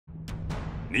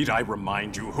Need I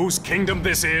remind you whose kingdom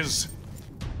this is?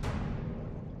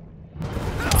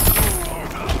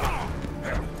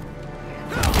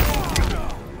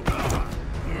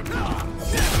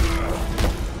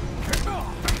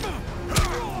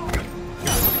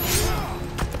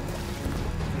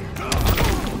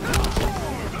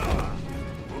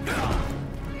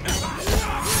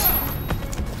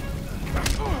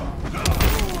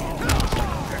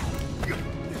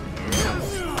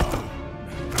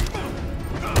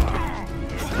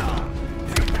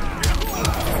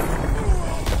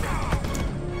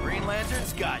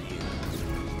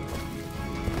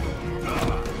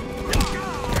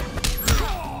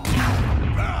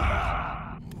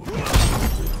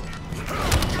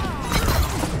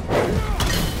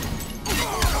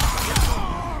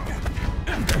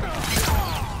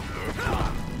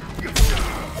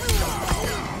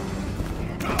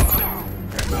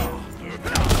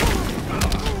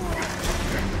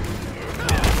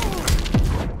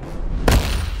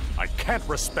 Can't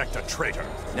respect a traitor.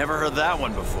 Never heard that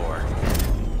one before.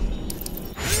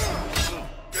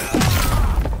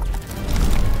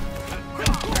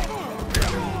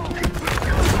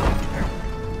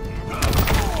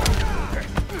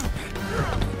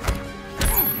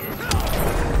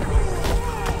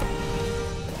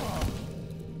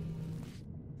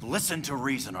 Listen to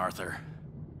reason, Arthur.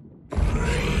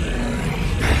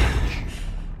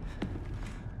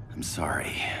 I'm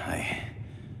sorry.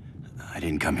 I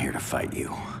didn't come here to fight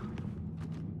you.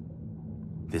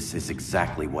 This is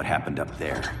exactly what happened up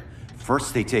there.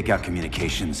 First they take out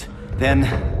communications, then...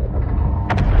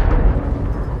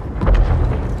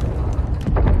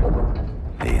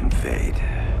 they invade.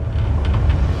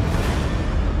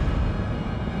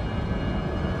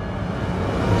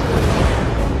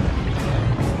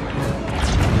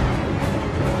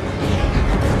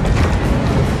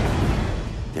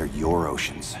 They're your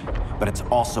oceans, but it's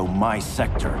also my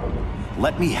sector.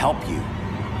 Let me help you.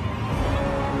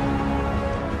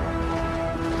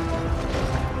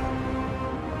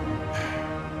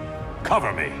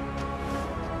 Cover me.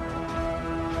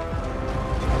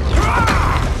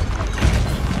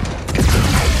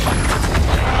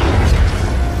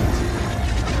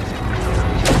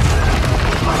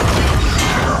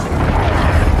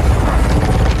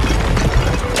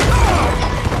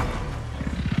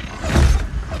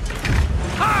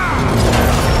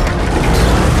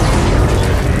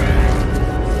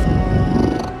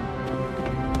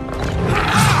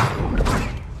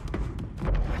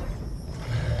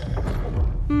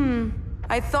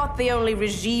 I thought the only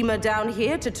regimer down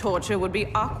here to torture would be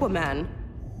Aquaman.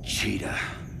 Cheetah.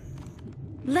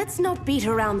 Let's not beat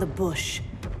around the bush.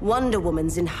 Wonder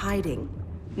Woman's in hiding.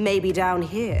 Maybe down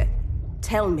here.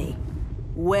 Tell me,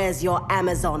 where's your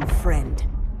Amazon friend?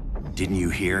 Didn't you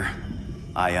hear?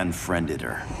 I unfriended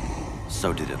her.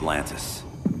 So did Atlantis.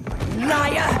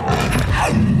 Liar!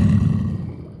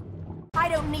 I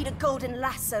don't need a golden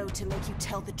lasso to make you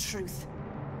tell the truth.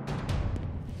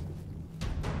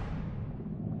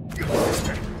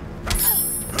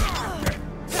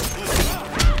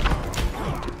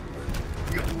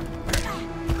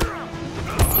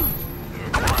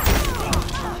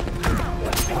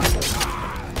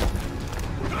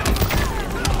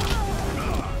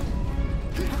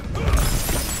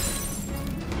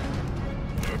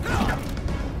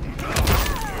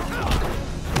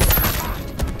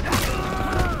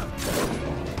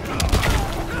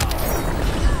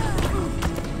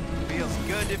 Feels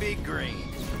good to be green.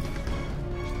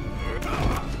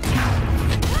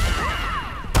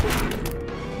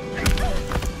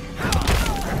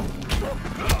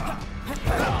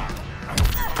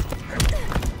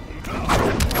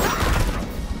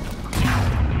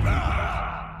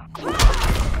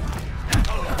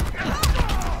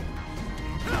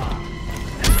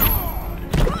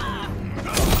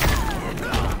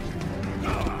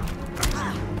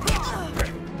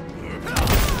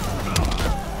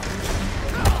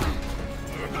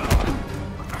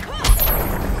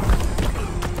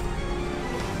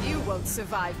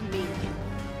 Survive me.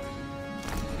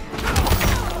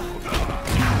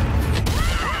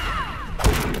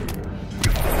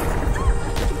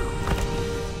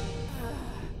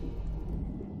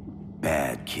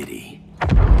 Bad kitty.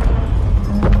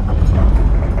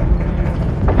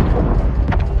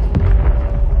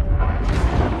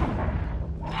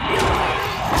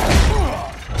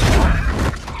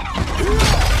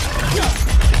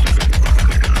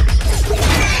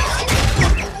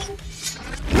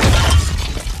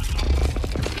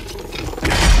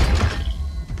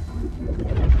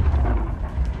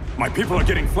 My people are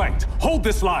getting flanked. Hold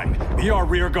this line. Be our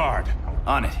rear guard.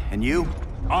 On it. And you?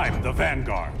 I'm the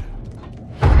vanguard.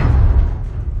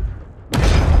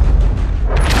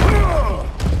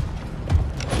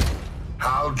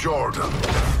 Jordan.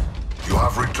 You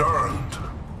have returned.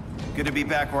 Good to be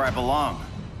back where I belong.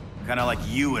 Kinda like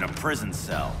you in a prison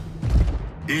cell.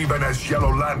 Even as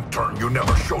Yellow Lantern, you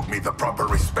never showed me the proper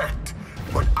respect.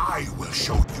 But I will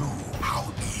show you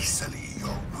how easily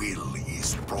your will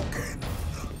is broken.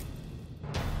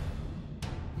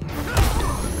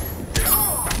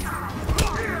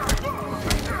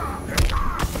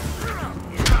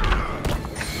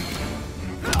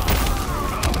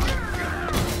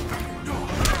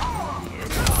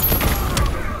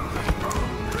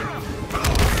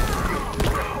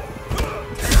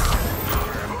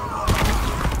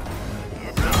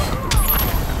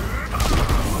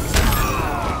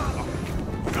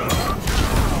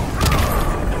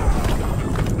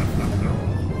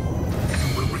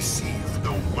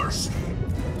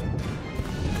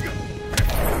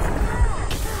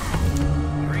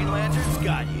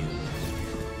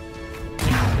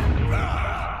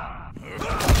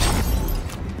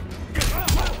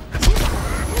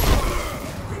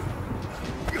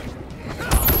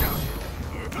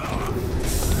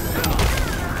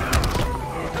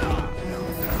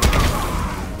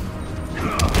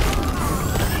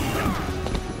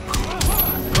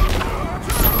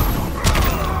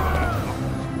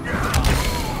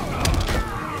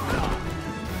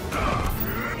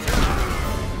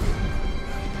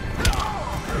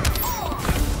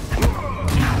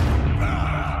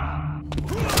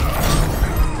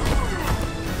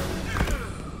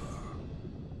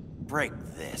 Break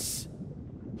this.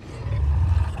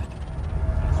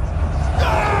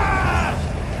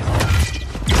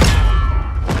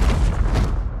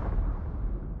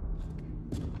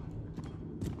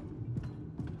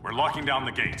 We're locking down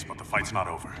the gates, but the fight's not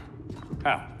over.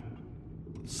 How?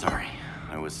 Sorry,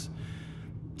 I was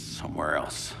somewhere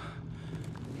else.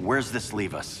 Where's this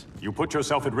leave us? You put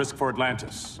yourself at risk for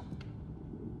Atlantis.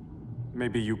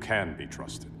 Maybe you can be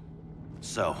trusted.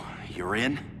 So, you're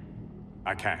in?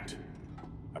 I can't.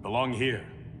 I belong here,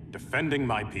 defending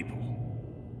my people.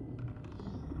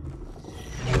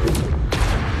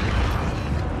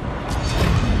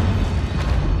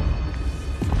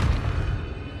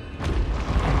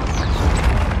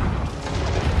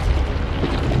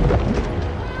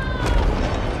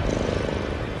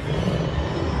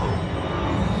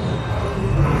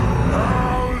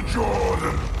 Now,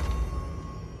 Jordan!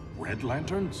 Red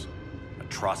Lanterns?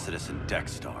 Atrocitus and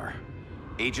Dexstar.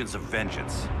 Agents of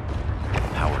Vengeance.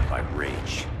 Powered by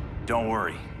rage. Don't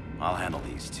worry, I'll handle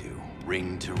these two,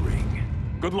 ring to ring.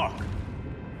 Good luck.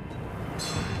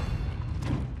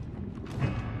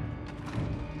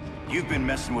 You've been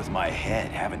messing with my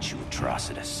head, haven't you,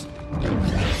 Atrocitus?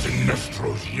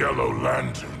 Sinestro's Yellow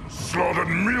Lanterns slaughtered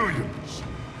millions,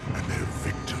 and their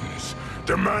victims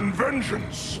demand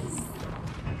vengeance.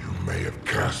 You may have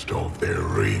cast off their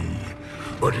ring,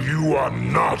 but you are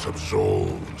not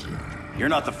absolved. You're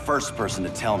not the first person to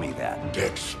tell me that.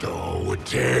 Dexter would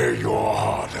tear your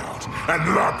heart out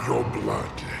and lap your blood.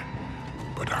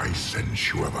 But I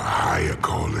sense you have a higher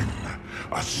calling.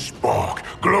 A spark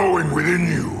glowing within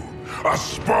you. A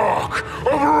spark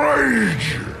of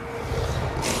rage!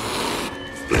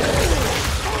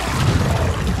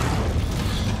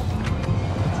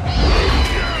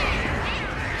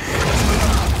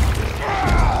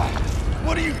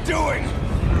 What are you doing?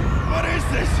 What is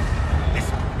this?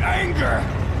 This anger!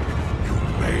 You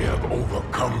may have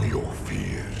overcome your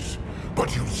fears,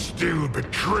 but you still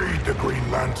betrayed the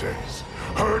Green Lanterns,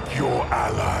 hurt your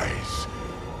allies.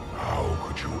 How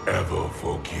could you ever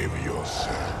forgive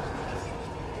yourself?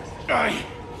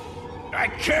 I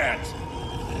can't!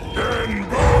 Then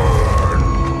burn!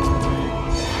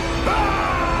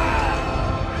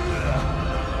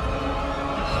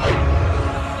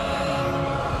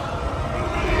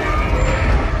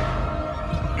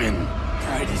 In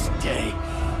brightest day,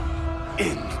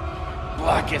 in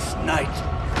blackest night.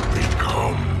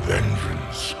 Become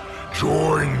vengeance.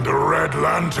 Join the Red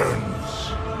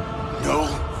Lanterns. No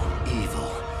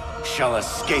evil shall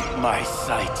escape my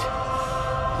sight.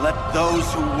 Let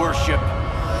those who worship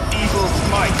evil's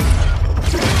might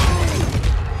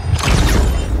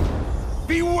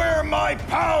beware my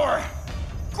power!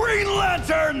 Green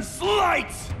Lantern's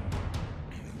light!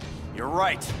 You're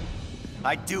right.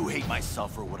 I do hate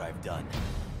myself for what I've done.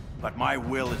 But my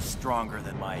will is stronger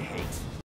than my hate.